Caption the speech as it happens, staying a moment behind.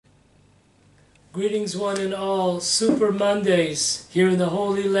Greetings one and all, Super Mondays here in the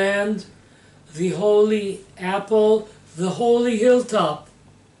Holy Land, the Holy Apple, the Holy Hilltop,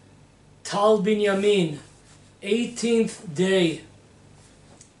 Tal Binyamin, 18th day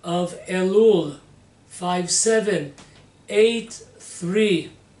of Elul,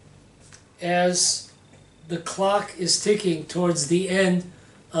 5783, as the clock is ticking towards the end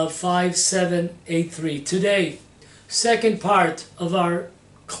of 5783. Today, second part of our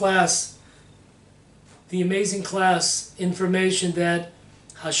class, the amazing class information that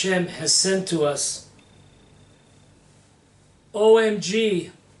Hashem has sent to us.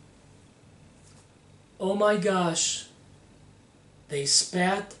 OMG, oh my gosh, they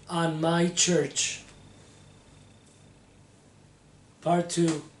spat on my church. Part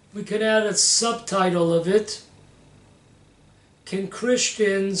 2. We could add a subtitle of it. Can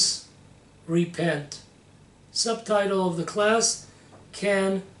Christians repent? Subtitle of the class,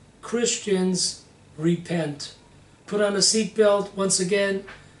 Can Christians repent? Put on a seatbelt. Once again,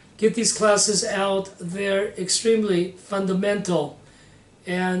 get these classes out. They're extremely fundamental.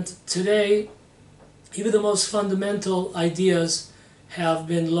 And today, even the most fundamental ideas have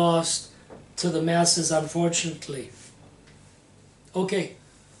been lost to the masses, unfortunately. Okay,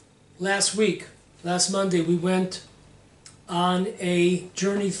 last Monday, we went on a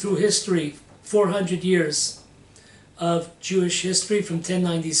journey through history, 400 years of Jewish history from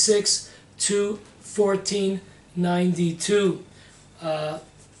 1096 to 1492.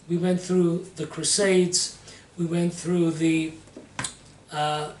 We went through the Crusades, we went through the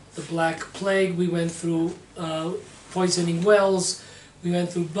Black Plague, we went through poisoning wells, we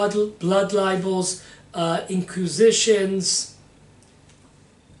went through blood libels, inquisitions,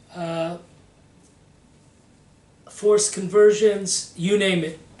 forced conversions, you name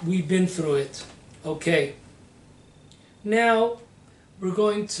it, we've been through it. Okay. Now we're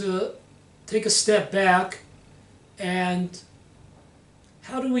going to take a step back, and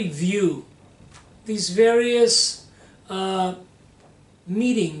how do we view these various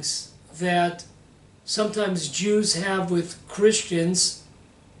meetings that sometimes Jews have with Christians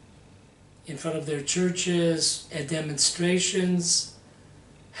in front of their churches, at demonstrations?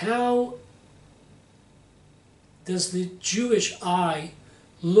 How does the Jewish eye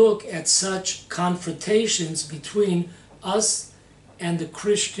look at such confrontations between us and the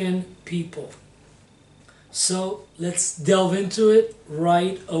Christian people? So let's delve into it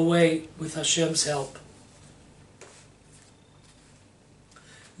right away with Hashem's help.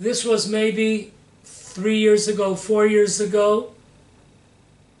 This was maybe 3 years ago, 4 years ago.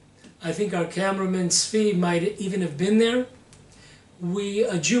 I think our cameraman Svi might even have been there.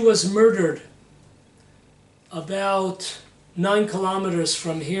 A Jew was murdered about 9 kilometers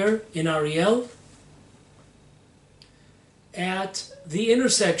from here in Ariel, at the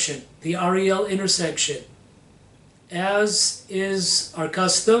intersection, the Ariel intersection. As is our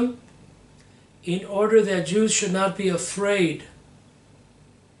custom, in order that Jews should not be afraid,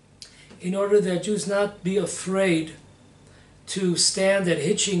 to stand at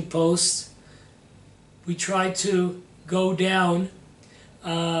hitching posts, we try to go down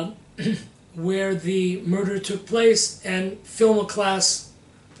where the murder took place and film a class.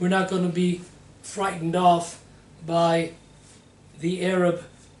 We're not going to be frightened off by the Arab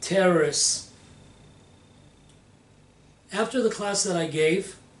terrorists. After the class that I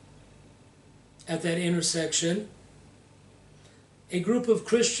gave at that intersection, a group of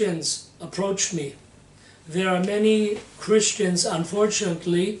Christians approached me. There are many Christians,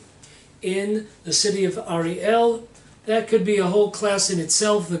 unfortunately, in the city of Ariel. That could be a whole class in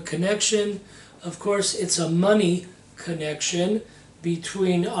itself, the connection. Of course, it's a money connection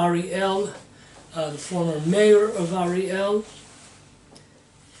between Ariel, the former mayor of Ariel,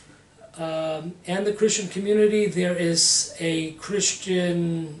 and the Christian community. There is a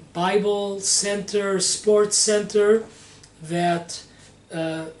Christian Bible center, sports center that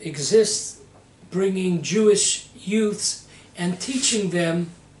exists, bringing Jewish youths and teaching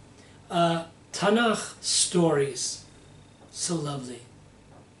them Tanakh stories. So lovely.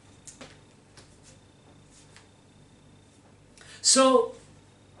 So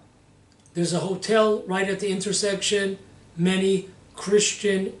there's a hotel right at the intersection. Many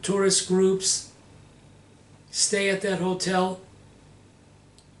Christian tourist groups stay at that hotel.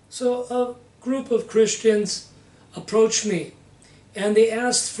 So a group of Christians approached me and they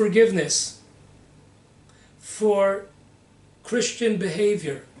asked forgiveness for Christian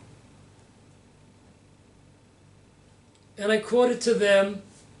behavior. And I quoted to them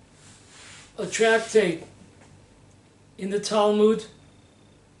a tractate in the Talmud,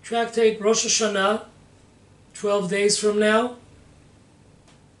 tractate Rosh Hashanah, 12 days from now,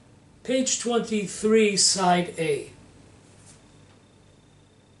 Page 23, side A.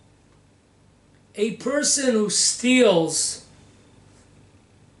 A person who steals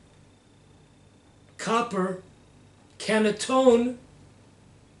copper can atone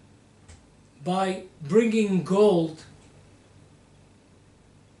by bringing gold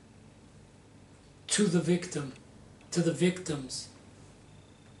to the victim, to the victims.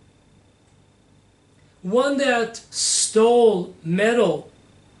 One that stole metal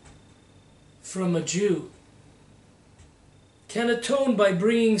from a Jew can atone by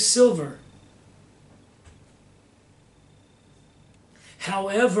bringing silver.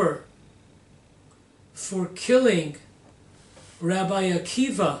 However, for killing Rabbi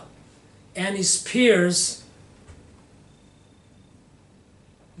Akiva and his peers,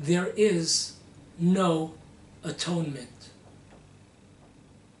 there is no atonement.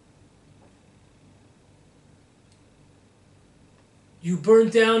 You burn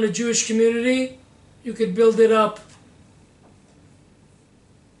down a Jewish community, you could build it up.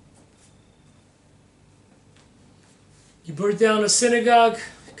 You burn down a synagogue,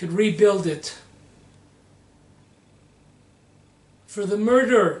 you could rebuild it. For the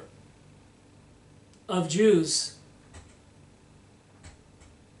murder of Jews,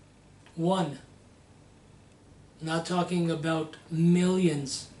 one, not talking about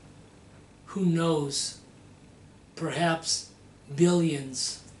millions, who knows, perhaps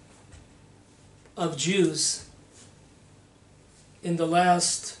billions of Jews in the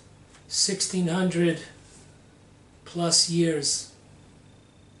last 1600 plus years.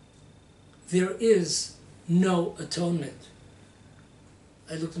 There is no atonement.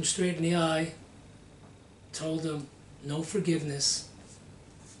 I looked him straight in the eye, told him no forgiveness.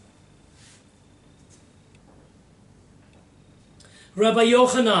 Rabbi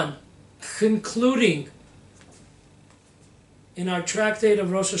Yochanan, concluding in our tractate of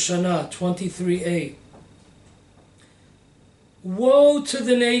Rosh Hashanah 23a, woe to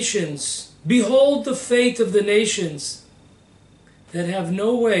the nations, behold the fate of the nations that have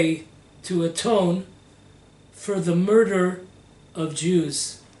no way to atone for the murder of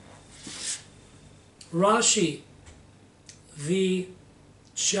Jews. Rashi, the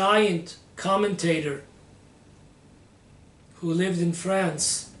giant commentator who lived in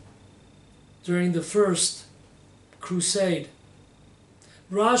France during the First Crusade,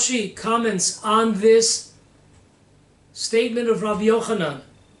 Rashi comments on this statement of Rabbi Yochanan.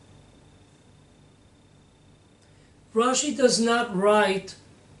 Rashi does not write,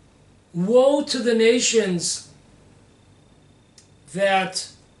 woe to the nations that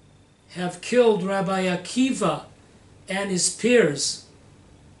have killed Rabbi Akiva and his peers.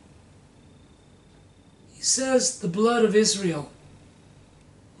 He says the blood of Israel,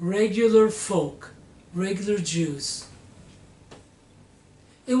 regular folk, regular Jews.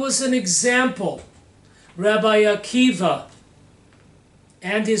 It was an example. Rabbi Akiva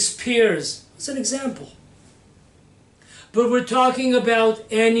and his peers, it's an example. But we're talking about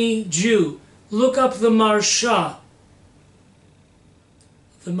any Jew. Look up the Marsha.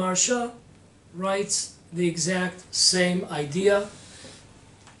 The Marsha writes the exact same idea,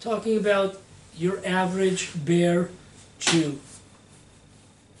 talking about your average bare Jew.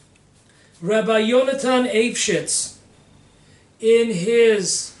 Rabbi Yonatan Eifshitz, in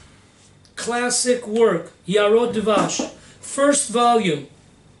his classic work, Yarot Dvash, first volume,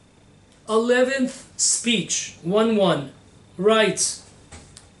 11th speech, 1:1, writes,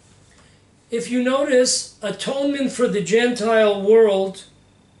 if you notice, atonement for the Gentile world,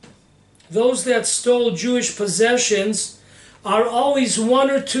 those that stole Jewish possessions, are always 1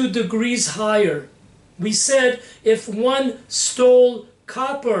 or 2 degrees higher. We said if one stole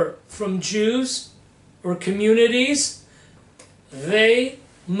copper from Jews or communities, they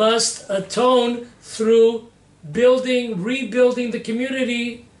must atone through rebuilding the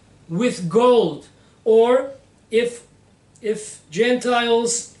community with gold. Or if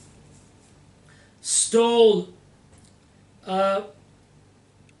Gentiles stole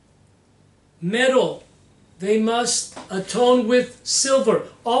metal, they must atone with silver.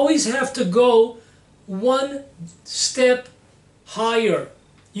 Always have to go 1 step higher.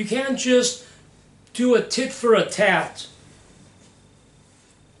 You can't just do a tit for a tat.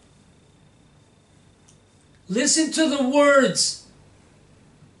 Listen to the words.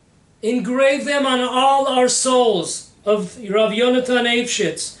 Engrave them on all our souls of Rav Yonatan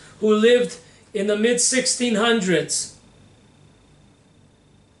Eifshitz, who lived in the mid-1600s.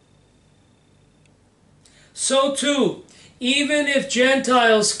 So too, even if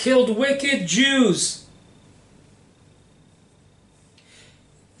Gentiles killed wicked Jews,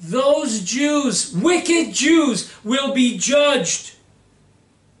 those Jews, wicked Jews, will be judged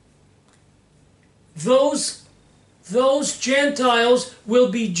those Gentiles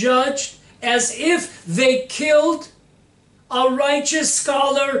will be judged as if they killed a righteous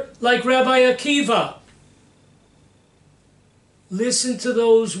scholar like Rabbi Akiva. Listen to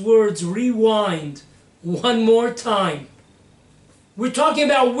those words, rewind one more time. We're talking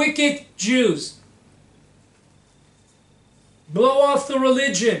about wicked Jews. Blow off the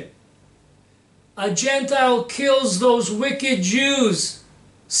religion. A Gentile kills those wicked Jews,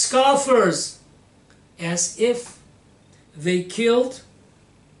 scoffers, as if they killed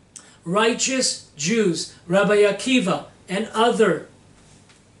righteous Jews, Rabbi Akiva and other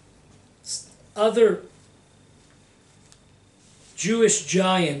Jewish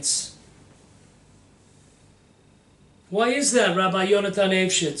giants. Why is that, Rabbi Yonatan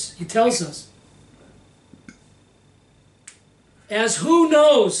Eifshitz? He tells us. As who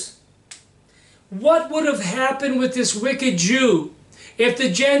knows what would have happened with this wicked Jew if the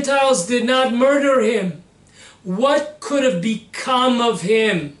Gentiles did not murder him? What could have become of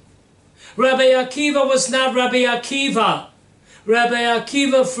him? Rabbi Akiva was not Rabbi Akiva. Rabbi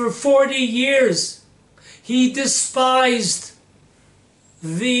Akiva for 40 years, he despised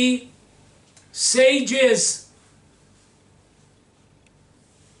the sages.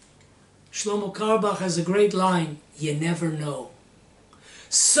 Shlomo Carlebach has a great line, you never know.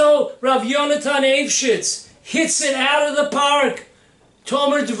 So Rav Yonatan Eifshitz hits it out of the park.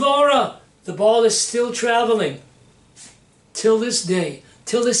 Tomer Dvorah, the ball is still traveling. Till this day,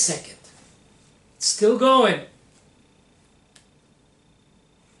 till this second. It's still going.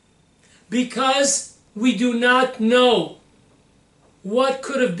 Because we do not know what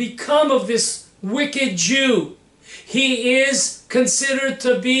could have become of this wicked Jew. He is considered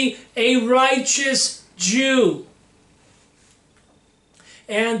to be a righteous Jew.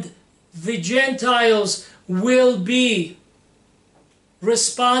 And the Gentiles will be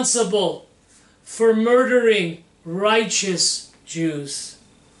responsible for murdering righteous Jews.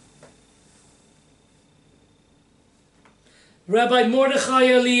 Rabbi Mordechai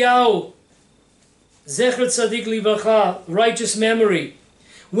Eliyahu, Zecher Tzadik Livracha, righteous memory,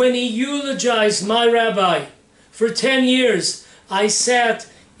 when he eulogized my rabbi, for 10 years I sat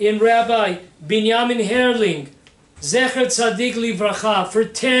in Rabbi Binyamin Herling, Zecher Tzadik Livracha, for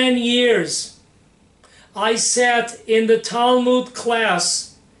 10 years. I sat in the Talmud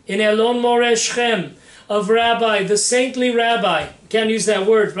class in Elon Moreh Shechem of Rabbi, the saintly Rabbi. Can't use that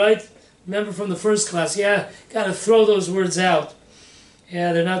word, right? Remember from the first class. Yeah, got to throw those words out.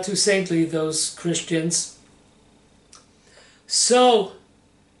 Yeah, they're not too saintly, those Christians. So,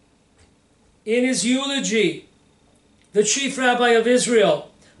 in his eulogy, the chief rabbi of Israel,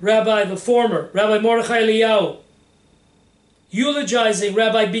 the former Rabbi Mordechai Eliyahu, eulogizing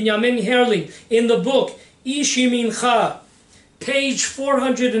Rabbi Binyamin Herling in the book Ish Yimincha, page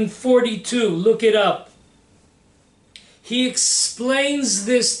 442, look it up. He explains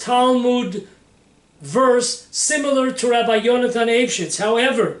this Talmud verse similar to Rabbi Yonatan Eifshitz.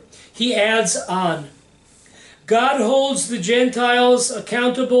 However, he adds on, God holds the Gentiles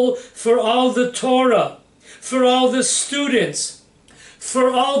accountable for all the Torah, for all the students, for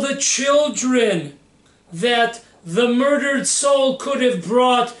all the children that the murdered soul could have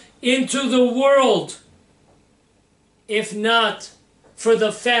brought into the world, if not for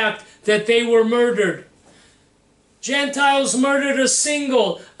the fact that they were murdered. Gentiles murdered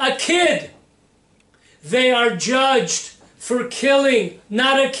a kid. They are judged for killing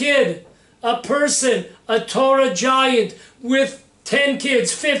not a kid, a person, a Torah giant with 10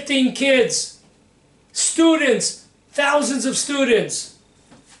 kids, 15 kids, students, thousands of students.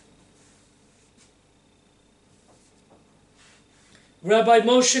 Rabbi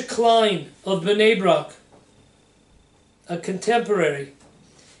Moshe Klein of Bnei Brak, a contemporary,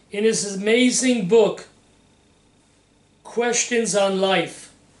 in his amazing book, Questions on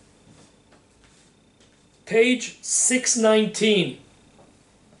Life, page 619,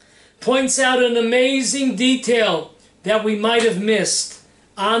 points out an amazing detail that we might have missed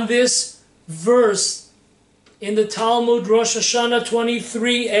on this verse in the Talmud Rosh Hashanah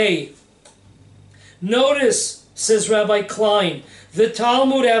 23a. Notice, says Rabbi Klein, the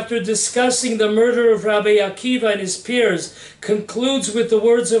Talmud, after discussing the murder of Rabbi Akiva and his peers, concludes with the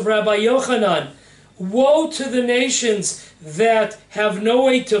words of Rabbi Yochanan, woe to the nations that have no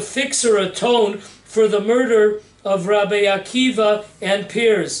way to fix or atone for the murder of Rabbi Akiva and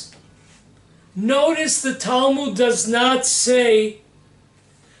peers. Notice the Talmud does not say,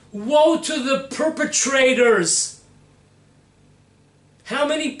 woe to the perpetrators. How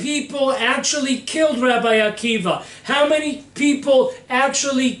many people actually killed Rabbi Akiva? How many people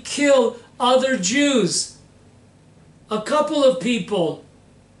actually killed other Jews? A couple of people.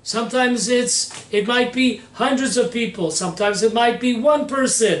 Sometimes it might be hundreds of people. Sometimes it might be one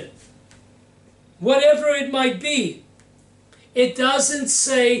person. Whatever it might be. It doesn't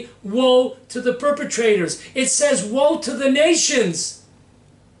say woe to the perpetrators. It says woe to the nations.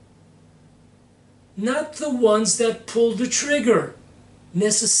 Not the ones that pulled the trigger,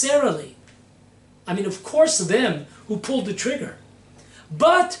 necessarily. I mean, of course, them who pulled the trigger.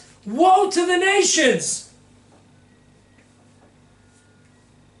 But woe to the nations!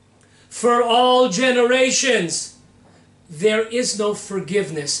 For all generations, there is no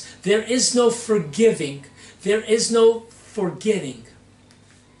forgiveness. There is no forgiving. There is no forgetting.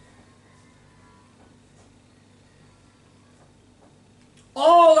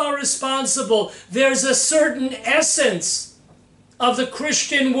 All are responsible. There's a certain essence of the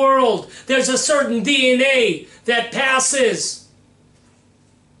Christian world. There's a certain DNA that passes.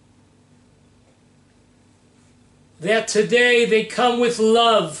 That today they come with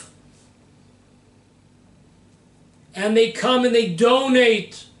love. And they come and they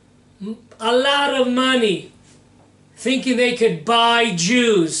donate a lot of money, thinking they could buy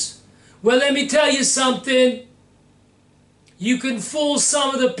Jews. Well, let me tell you something. You can fool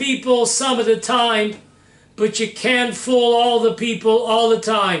some of the people some of the time, but you can't fool all the people all the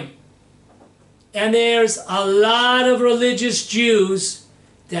time. And there's a lot of religious Jews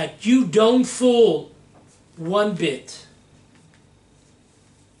that you don't fool one bit.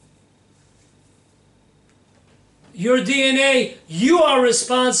 Your DNA, you are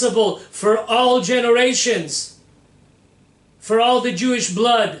responsible for all generations, for all the Jewish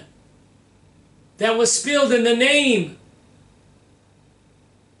blood that was spilled in the name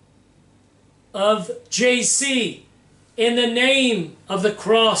of JC, in the name of the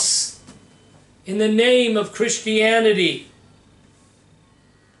cross, in the name of Christianity.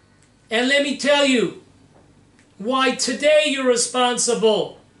 And let me tell you why today you're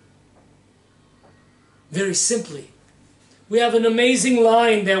responsible. Very simply, we have an amazing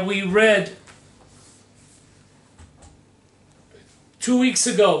line that we read 2 weeks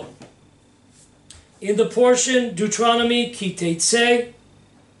ago in the portion Deuteronomy Ki Teitzei,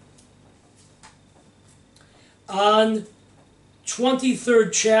 on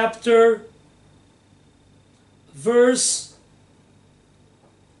 23rd chapter, verse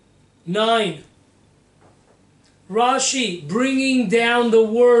 9. Rashi bringing down the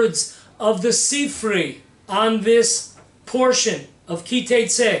words of the Sifri on this portion of Ki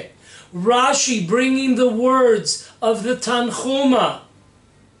Teitzei. Rashi bringing the words of the Tanchuma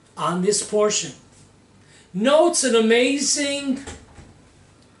on this portion. Notes an amazing,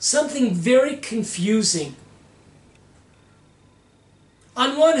 something very confusing.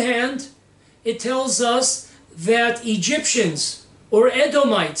 On one hand, it tells us that Egyptians or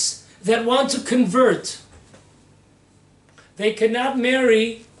Edomites that want to convert, they cannot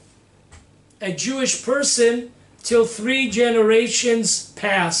marry a Jewish person till 3 generations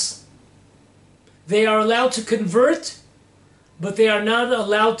pass. They are allowed to convert, but they are not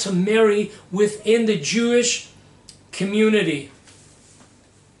allowed to marry within the Jewish community.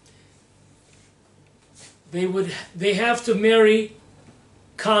 They have to marry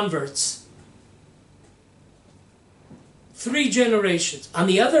converts. 3 generations. On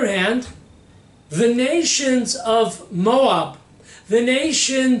the other hand, the nations of Moab, the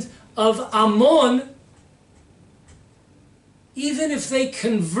nation of Ammon, even if they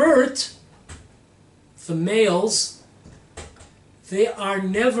convert, the males, they are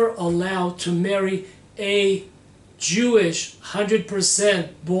never allowed to marry a Jewish, 100%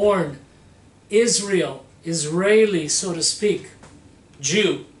 born Israeli, so to speak,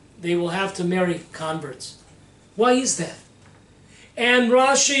 Jew. They will have to marry converts. Why is that? And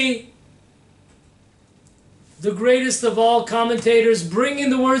Rashi, the greatest of all commentators, bringing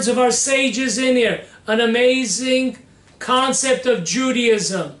the words of our sages in here, an amazing concept of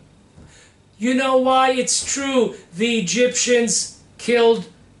Judaism. You know why? It's true the Egyptians killed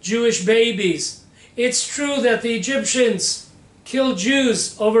Jewish babies. It's true that the Egyptians killed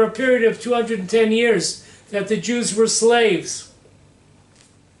Jews over a period of 210 years, that the Jews were slaves.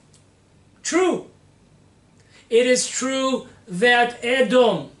 True. It is true that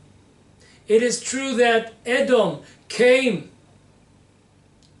Edom came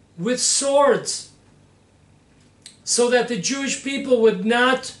with swords so that the Jewish people would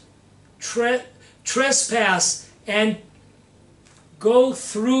not trespass and go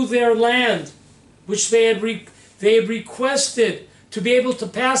through their land, which they had requested to be able to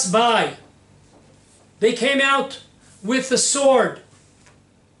pass by. They came out with the sword.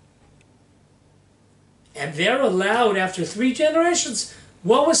 And they're allowed after 3 generations.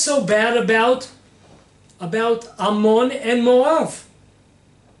 What was so bad about Ammon and Moab?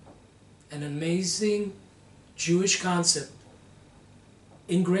 an amazing Jewish concept.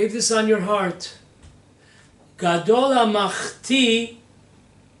 Engrave this on your heart. Gadol hamachti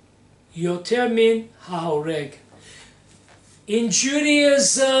yoter min hahoreg. In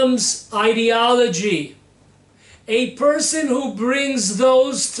Judaism's ideology, a person who brings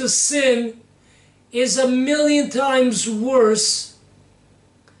those to sin is 1,000,000 times worse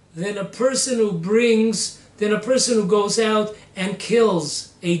than a person who goes out and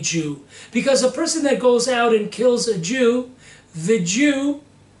kills a Jew. Because a person that goes out and kills a Jew, the Jew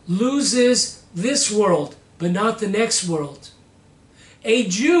loses this world, but not the next world. A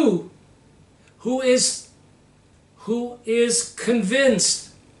Jew who is convinced,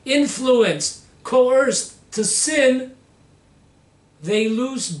 influenced, coerced to sin, they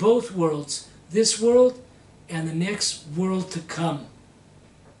lose both worlds, this world and the next world to come.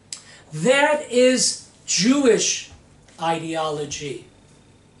 That is Jewish ideology.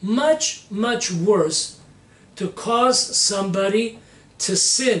 Much, much worse to cause somebody to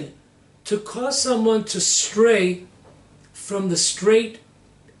sin, to cause someone to stray from the straight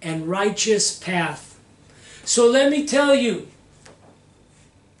and righteous path. So let me tell you,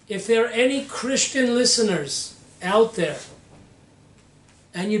 if there are any Christian listeners out there,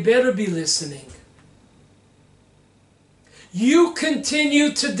 and you better be listening, you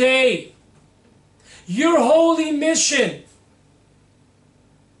continue today your holy mission.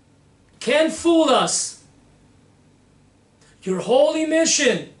 Can't fool us. Your holy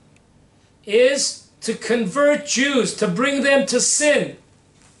mission is to convert Jews, to bring them to sin.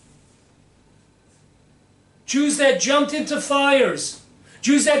 Jews that jumped into fires,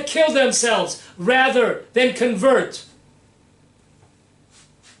 Jews that killed themselves rather than convert.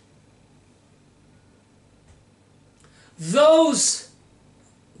 Those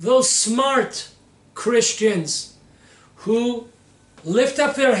smart Christians who lift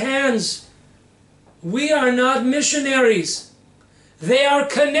up their hands, we are not missionaries. They are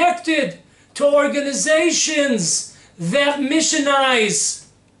connected to organizations that missionize.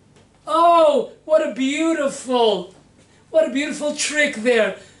 Oh, what a beautiful trick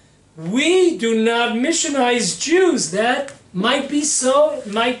there. We do not missionize Jews. That might be so, it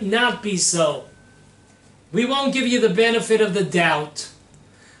might not be so. We won't give you the benefit of the doubt.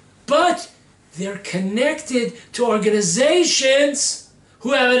 But they're connected to organizations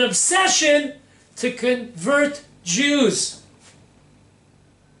who have an obsession to convert Jews.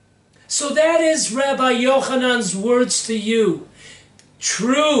 So that is Rabbi Yochanan's words to you.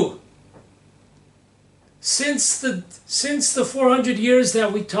 True. Since the 400 years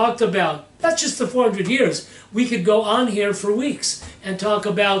that we talked about, not just the 400 years, we could go on here for weeks and talk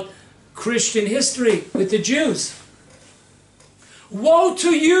about Christian history with the Jews. Woe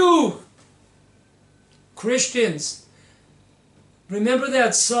to you, Christians. Remember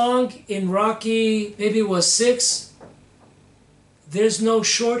that song in Rocky, maybe it was 6? There's no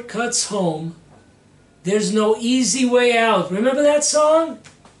shortcuts home. There's no easy way out. Remember that song?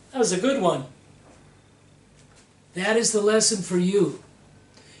 That was a good one. That is the lesson for you.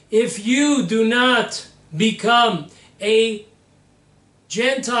 If you do not become a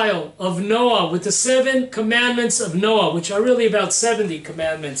Gentile of Noah with the 7 commandments of Noah, which are really about 70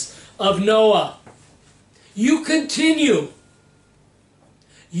 commandments of Noah, you continue.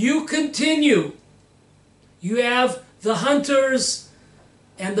 You continue. You have the hunters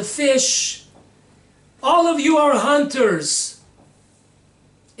and the fish. All of you are hunters.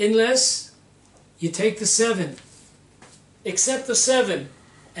 Unless you take the 7. Accept the 7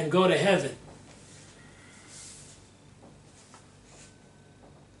 and go to heaven.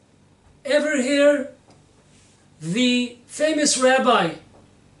 Ever hear the famous Rabbi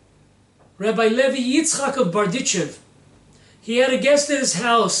Levi Yitzchak of Barditchev? He had a guest at his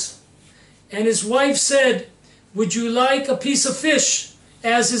house, and his wife said, "Would you like a piece of fish?"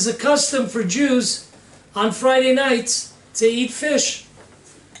 As is a custom for Jews on Friday nights to eat fish.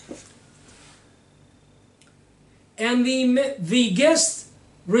 And the guest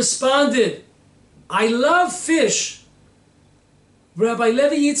responded, "I love fish." Rabbi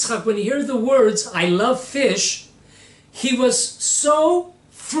Levi Yitzchak, when he heard the words, "I love fish," he was so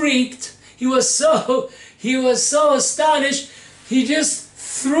freaked, he was so astonished, he just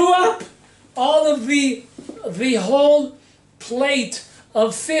threw up all of the whole plate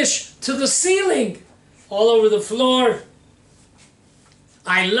of fish to the ceiling, all over the floor.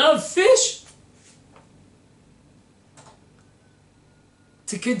 I love fish.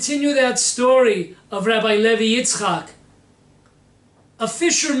 To continue that story of Rabbi Levi Yitzchak, a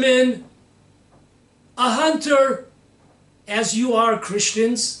fisherman, a hunter, as you are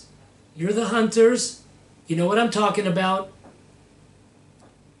Christians, you're the hunters, you know what I'm talking about.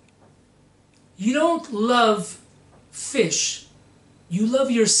 You don't love fish, you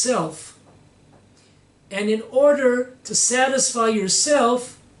love yourself. And in order to satisfy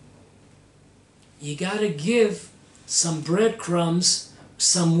yourself, you gotta give some breadcrumbs,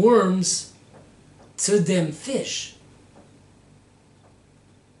 some worms to them fish.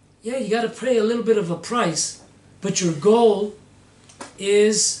 Yeah, you gotta pay a little bit of a price, but your goal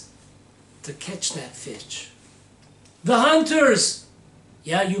is to catch that fish. The hunters,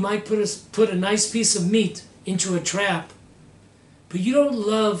 yeah, you might put a nice piece of meat into a trap, but you don't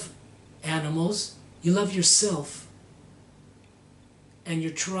love animals, you love yourself. And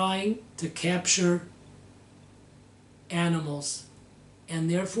you're trying to capture animals. And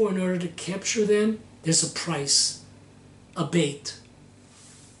therefore, in order to capture them, there's a price, a bait.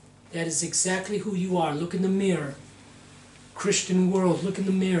 That is exactly who you are. Look in the mirror. Christian world, look in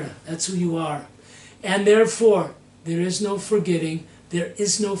the mirror. That's who you are. And therefore, there is no forgetting. There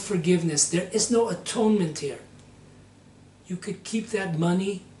is no forgiveness. There is no atonement here. You could keep that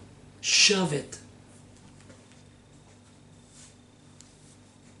money, shove it.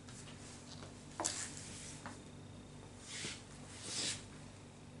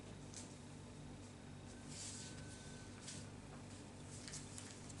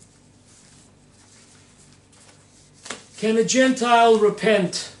 Can a Gentile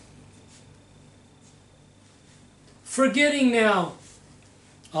repent? Forgetting now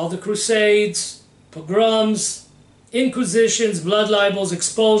all the crusades, pogroms, inquisitions, blood libels,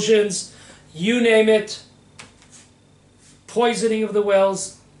 expulsions, you name it, poisoning of the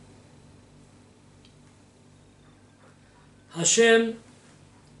wells. Hashem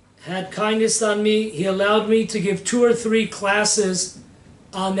had kindness on me. He allowed me to give 2 or 3 classes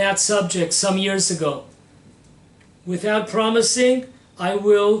on that subject some years ago. Without promising, I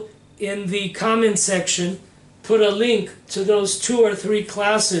will, in the comment section, put a link to those 2 or 3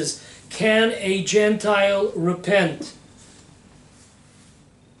 classes. Can a Gentile repent?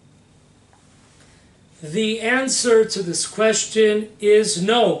 The answer to this question is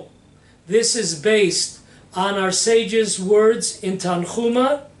no. This is based on our sages' words in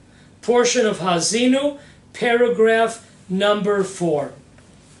Tanchuma, portion of Hazinu, paragraph number 4.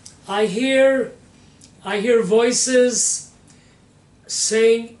 I hear voices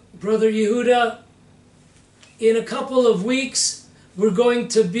saying, Brother Yehudah, in a couple of weeks, we're going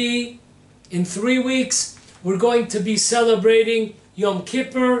to be, in 3 weeks, we're going to be celebrating Yom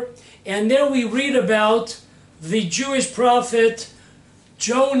Kippur, and there we read about the Jewish prophet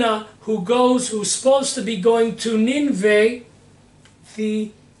Jonah, who's supposed to be going to Nineveh,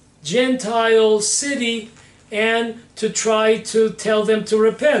 the Gentile city, and to try to tell them to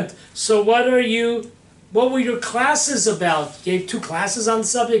repent. So what were your classes about? You gave 2 classes on the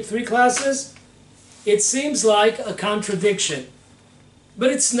subject, 3 classes? It seems like a contradiction.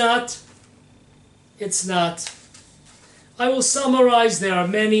 But it's not. It's not. I will summarize. There are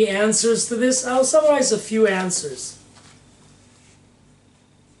many answers to this. I'll summarize a few answers.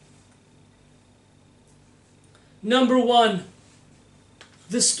 Number 1,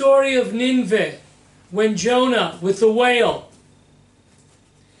 the story of Nineveh, when Jonah with the whale.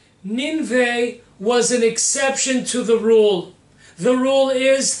 Nineveh was an exception to the rule. The rule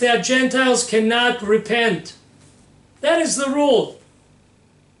is that Gentiles cannot repent. That is the rule.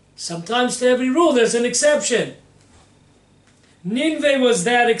 Sometimes to every rule there's an exception. Nineveh was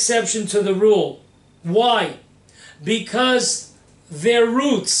that exception to the rule. Why? Because their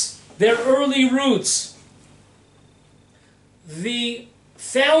roots, their early roots, the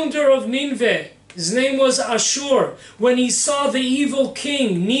founder of Nineveh, his name was Ashur. When he saw the evil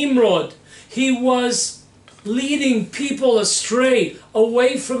king, Nimrod, he was leading people astray,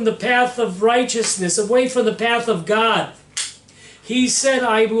 away from the path of righteousness, away from the path of God. He said,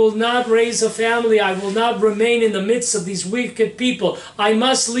 I will not raise a family, I will not remain in the midst of these wicked people, I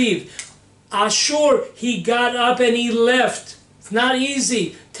must leave. Ashur, he got up and he left. It's not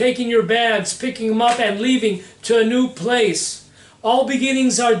easy taking your bags, picking them up and leaving to a new place. All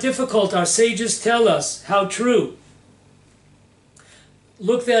beginnings are difficult, our sages tell us. How true.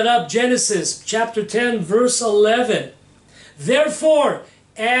 Look that up, Genesis chapter 10, verse 11. Therefore,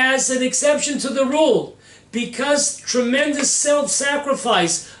 as an exception to the rule, because tremendous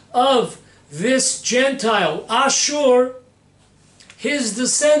self-sacrifice of this Gentile, Ashur, his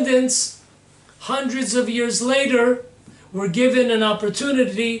descendants, hundreds of years later, were given an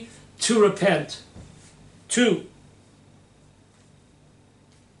opportunity to repent. 2.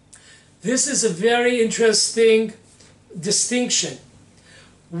 This is a very interesting distinction.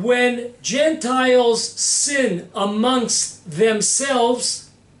 When Gentiles sin amongst themselves,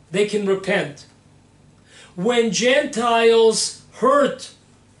 they can repent. When Gentiles hurt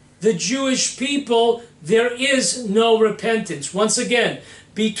the Jewish people, there is no repentance. Once again,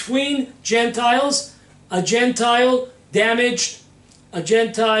 between Gentiles, a Gentile damaged, a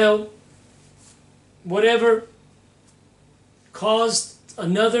Gentile whatever caused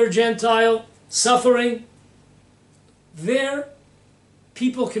another Gentile suffering, there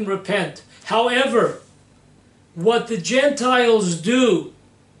people can repent. However, what the Gentiles do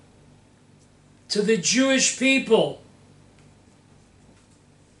to the Jewish people,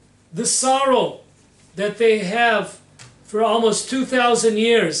 the sorrow that they have for almost 2,000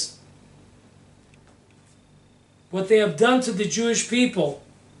 years, what they have done to the Jewish people,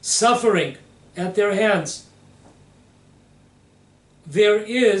 suffering at their hands, there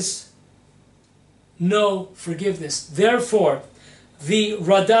is no forgiveness. Therefore, the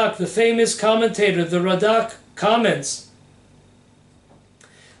Radak, the famous commentator, the Radak comments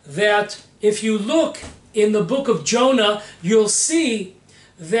that if you look in the book of Jonah, you'll see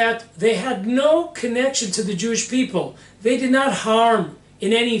that they had no connection to the Jewish people. They did not harm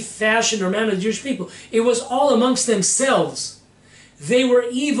in any fashion or manner the Jewish people. It was all amongst themselves. They were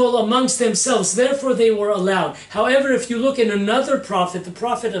evil amongst themselves, therefore they were allowed. However, if you look in another prophet, the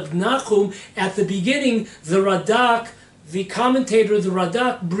prophet of Nahum, at the beginning, the Radak, the commentator, the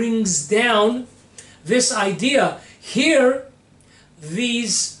Radak, brings down this idea. Here,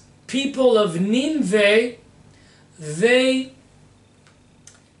 these people of Nineveh, they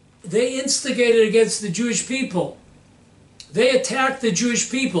instigated against the Jewish people. They attacked the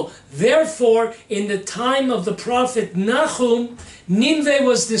Jewish people. Therefore, in the time of the prophet Nahum, Nineveh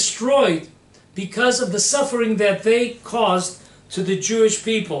was destroyed because of the suffering that they caused to the Jewish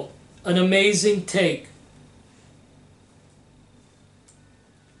people. An amazing take.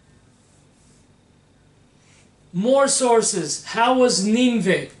 More sources. How was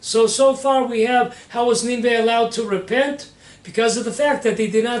Nineveh? So far we have, how was Nineveh allowed to repent? Because of the fact that they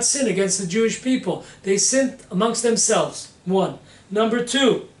did not sin against the Jewish people. They sinned amongst themselves. One. Number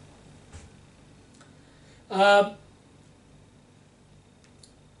two,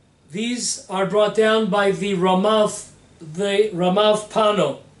 these are brought down by the Ramav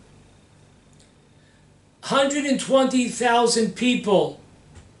Pano. 120,000 people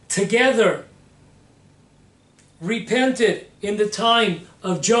together repented in the time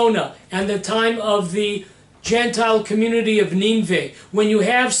of Jonah and the time of the Gentile community of Nineveh. When you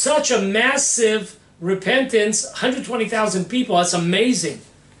have such a massive repentance, 120,000 people, that's amazing.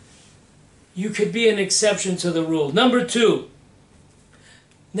 You could be an exception to the rule. Number two,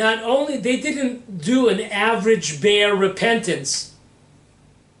 not only, they didn't do an average bare repentance.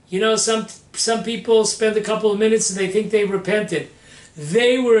 You know, some people spend a couple of minutes and they think they repented.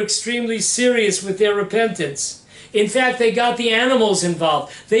 They were extremely serious with their repentance. In fact, they got the animals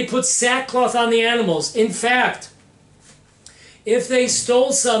involved. They put sackcloth on the animals. In fact, if they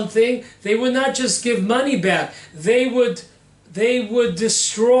stole something, they would not just give money back. They would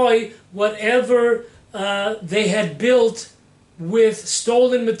destroy whatever they had built with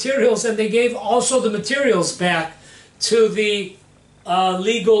stolen materials, and they gave also the materials back to the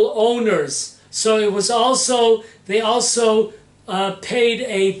legal owners. So it was also, they also paid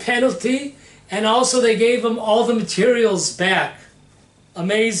a penalty, and also they gave them all the materials back.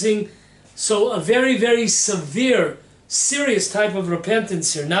 Amazing. So a very, very severe, serious type of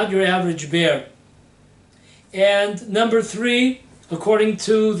repentance here, not your average bear. And number three, according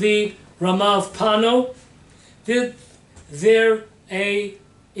to the Ramav Pano, in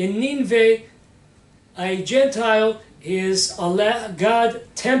Nineveh, a Gentile is God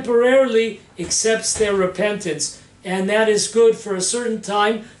temporarily accepts their repentance, and that is good for a certain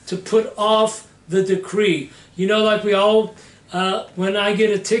time to put off the decree. You know, like we all, when I get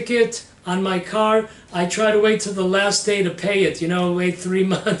a ticket on my car, I try to wait till the last day to pay it. You know, wait 3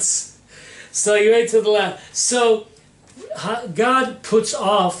 months. So you wait till the last. So God puts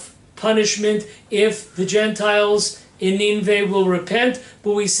off punishment if the Gentiles in Nineveh will repent.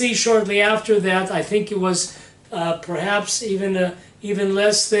 But we see shortly after that, I think it was perhaps even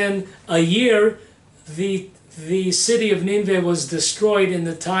less than a year, the city of Nineveh was destroyed in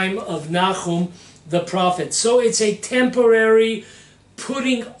the time of Nahum the prophet. So it's a temporary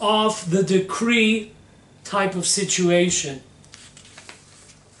putting off the decree type of situation.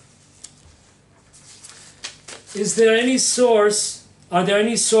 Is there any source, are there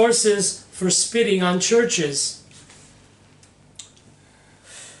any sources for spitting on churches?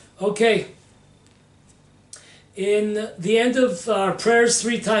 Okay. In the end of our prayers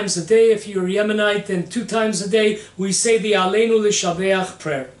 3 times a day, if you're Yemenite, then 2 times a day, we say the Aleinu L'Shabeach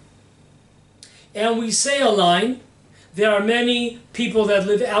prayer. And we say a line. There are many people that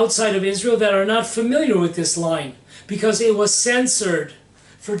live outside of Israel that are not familiar with this line because it was censored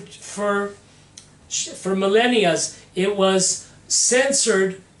for millennia, it was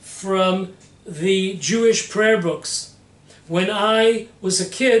censored from the Jewish prayer books. When I was a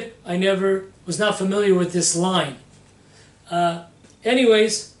kid, I was not familiar with this line.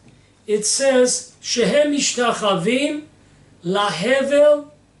 Anyways, it says, Shehem mishtachavim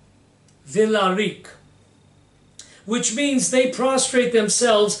lahevel v'larik, which means they prostrate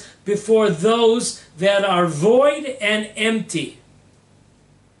themselves before those that are void and empty.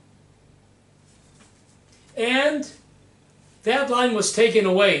 And that line was taken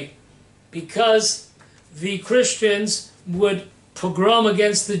away because the Christians would pogrom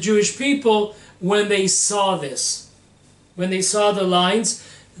against the Jewish people when they saw this. When they saw the lines,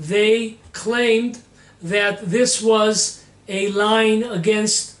 they claimed that this was a line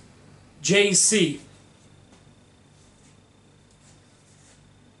against JC.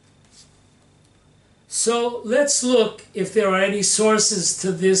 So let's look if there are any sources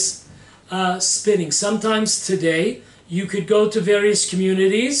to this spitting. Sometimes today you could go to various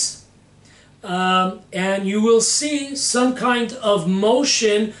communities and you will see some kind of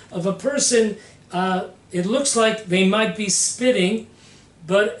motion of a person. It looks like they might be spitting,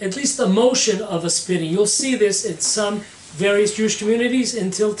 but at least a motion of a spitting. You'll see this at some various Jewish communities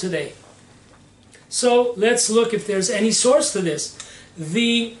until today. So let's look if there's any source to this.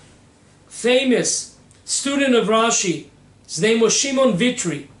 The famous student of Rashi, his name was Shimon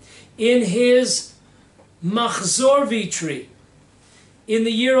Vitri, in his Machzor Vitri, in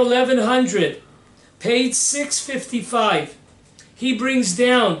the year 1100, page 655, he brings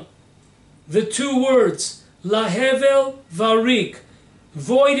down the two words, lahevel varik,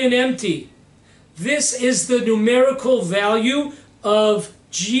 void and empty. This is the numerical value of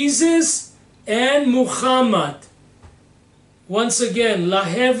Jesus and Muhammad. Once again,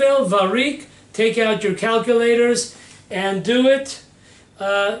 lahevel varik, take out your calculators and do it.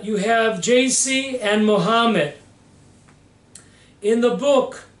 You have JC and Muhammad. In the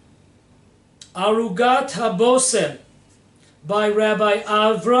book Arugat HaBosem by Rabbi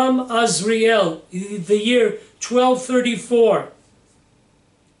Avram Azriel, the year 1234,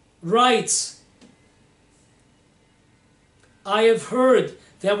 writes, I have heard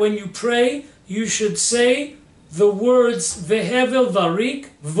that when you pray, you should say the words Vehevel Varik,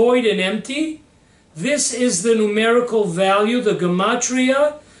 void and empty. This is the numerical value, the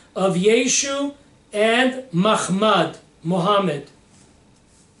gematria of Yeshu and Muhammad.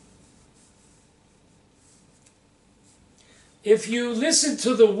 If you listen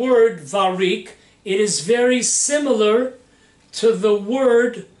to the word varik, it is very similar to the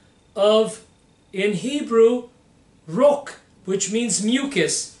word of, in Hebrew, rok, which means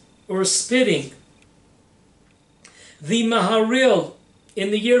mucus or spitting. The Maharil, in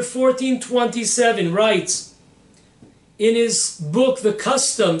the year 1427, writes in his book, The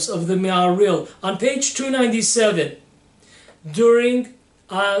Customs of the Maharil, on page 297, during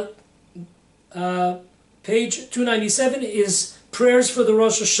page 297 is prayers for the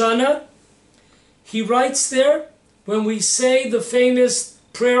Rosh Hashanah. He writes there, when we say the famous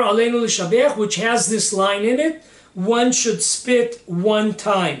prayer Aleinu L'Shabech, which has this line in it, one should spit one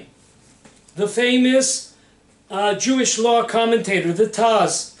time. The famous Jewish law commentator, the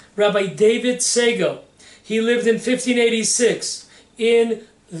Taz, Rabbi David Segal, he lived in 1586. In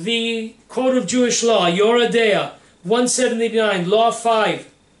the Code of Jewish Law, Yoredea, 179, Law 5,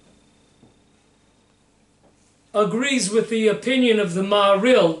 agrees with the opinion of the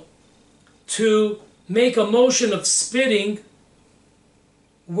Maharil to make a motion of spitting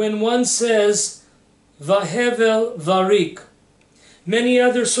when one says Vahevel Varik. Many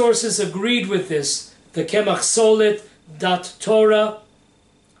other sources agreed with this. The Kemach Solet, Dat Torah,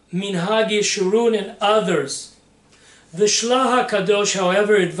 Minhag Yeshurun, and others. The Shlach HaKadosh,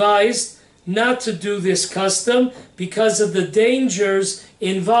 however, advised not to do this custom because of the dangers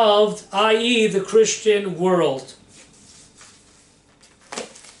involved, i.e. the Christian world.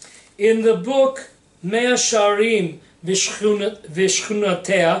 In the book Mea Sharim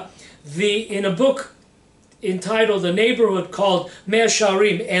V'Shchunatea, in a book entitled A Neighborhood called Mea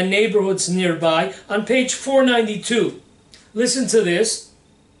Sharim and Neighborhoods Nearby, on page 492, listen to this.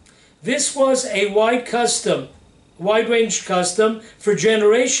 This was a wide-range custom for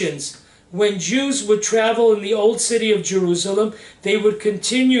generations. When Jews would travel in the old city of Jerusalem, they would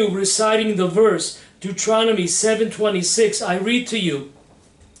continue reciting the verse, Deuteronomy 7:26. I read to you,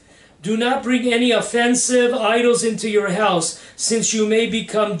 do not bring any offensive idols into your house, since you may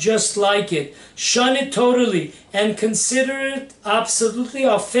become just like it. Shun it totally and consider it absolutely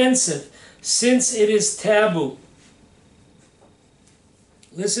offensive, since it is taboo.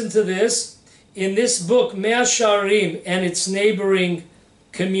 Listen to this. In this book, Mea Sharim and its neighboring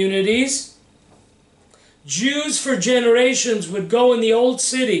communities. Jews for generations would go in the old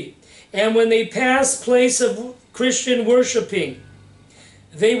city, and when they passed place of Christian worshiping,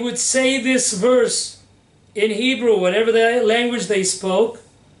 they would say this verse in Hebrew, whatever the language they spoke,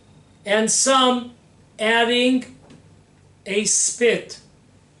 and some adding a spit.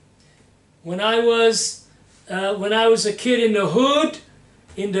 When I was a kid in the hood,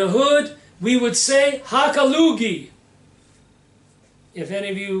 we would say hakalugi. If any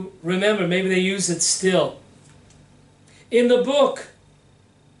of you remember, maybe they use it still. In the book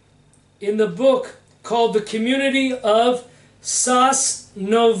called The Community of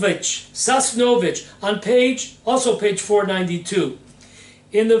Sasnovich, on page 492,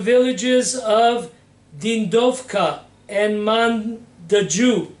 in the villages of Dindovka and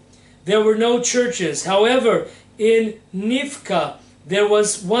Mandaju, there were no churches. However, in Nivka, there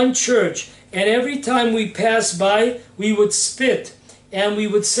was one church, and every time we passed by, we would spit, and we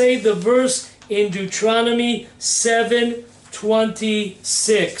would say the verse in Deuteronomy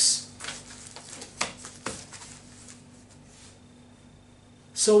 7:26.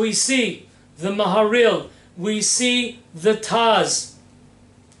 So we see the Maharil, we see the Taz,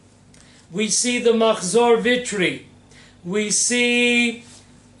 we see the Machzor Vitri, we see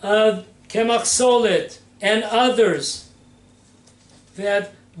Kemach Solet and others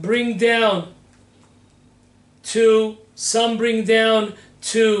that bring down to, some bring down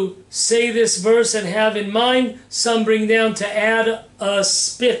to say this verse and have in mind, some bring down to add a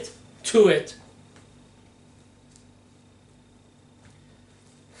spit to it.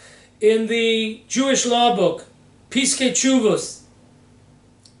 In the Jewish law book, Piskei Teshuvos,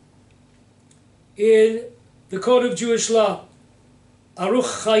 in the Code of Jewish Law,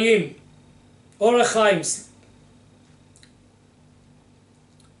 Aruch Chaim, Orach Chaim,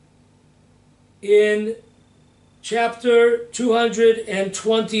 in chapter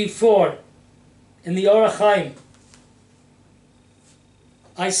 224, in the Orach Chaim,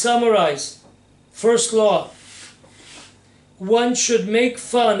 I summarize. First law: one should make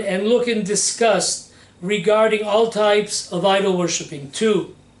fun and look in disgust regarding all types of idol worshipping.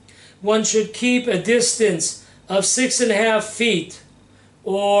 2, one should keep a distance of 6.5 feet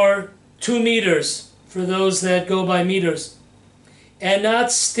or 2 meters for those that go by meters, and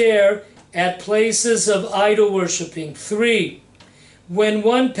not stare at places of idol worshipping. 3, when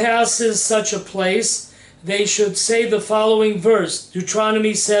one passes such a place, they should say the following verse,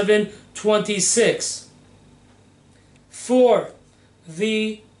 Deuteronomy 7:26. 4,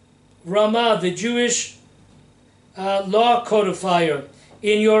 the Ramah, the Jewish law codifier,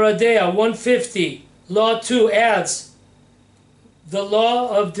 in Yoradea 150, Law 2, adds, the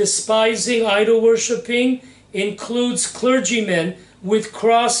law of despising idol worshipping includes clergymen with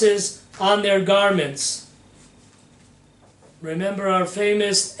crosses on their garments. Remember our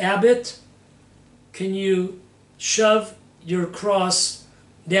famous abbot? Can you shove your cross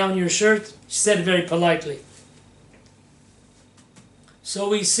down your shirt? She said it very politely. So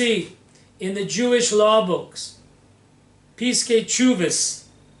we see in the Jewish law books, Piskei Teshuvos,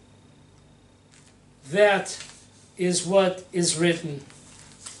 that is what is written.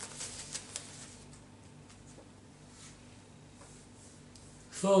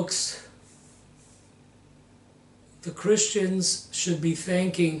 Folks, the Christians should be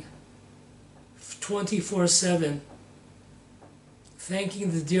thanking 24/7,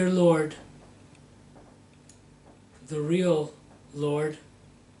 thanking the dear Lord, the real Lord,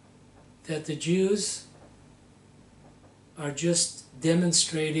 that the Jews are just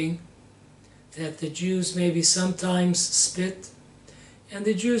demonstrating that the Jews maybe sometimes spit, and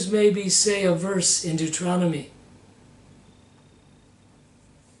the Jews maybe say a verse in Deuteronomy.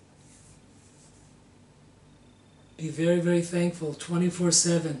 Be very, very thankful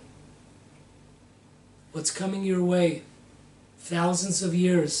 24/7. What's coming your way? Thousands of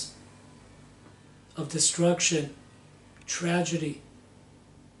years of destruction, tragedy,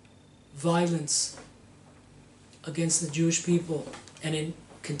 violence against the Jewish people, and it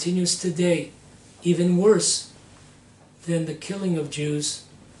continues today, even worse than the killing of Jews,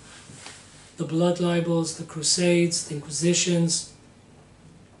 the blood libels, the crusades, the inquisitions,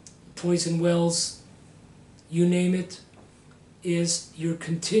 poison wells, you name it, is your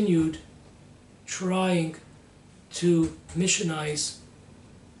continued trying to missionize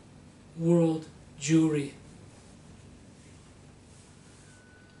world Jewry.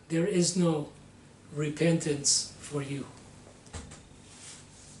 There is no repentance for you.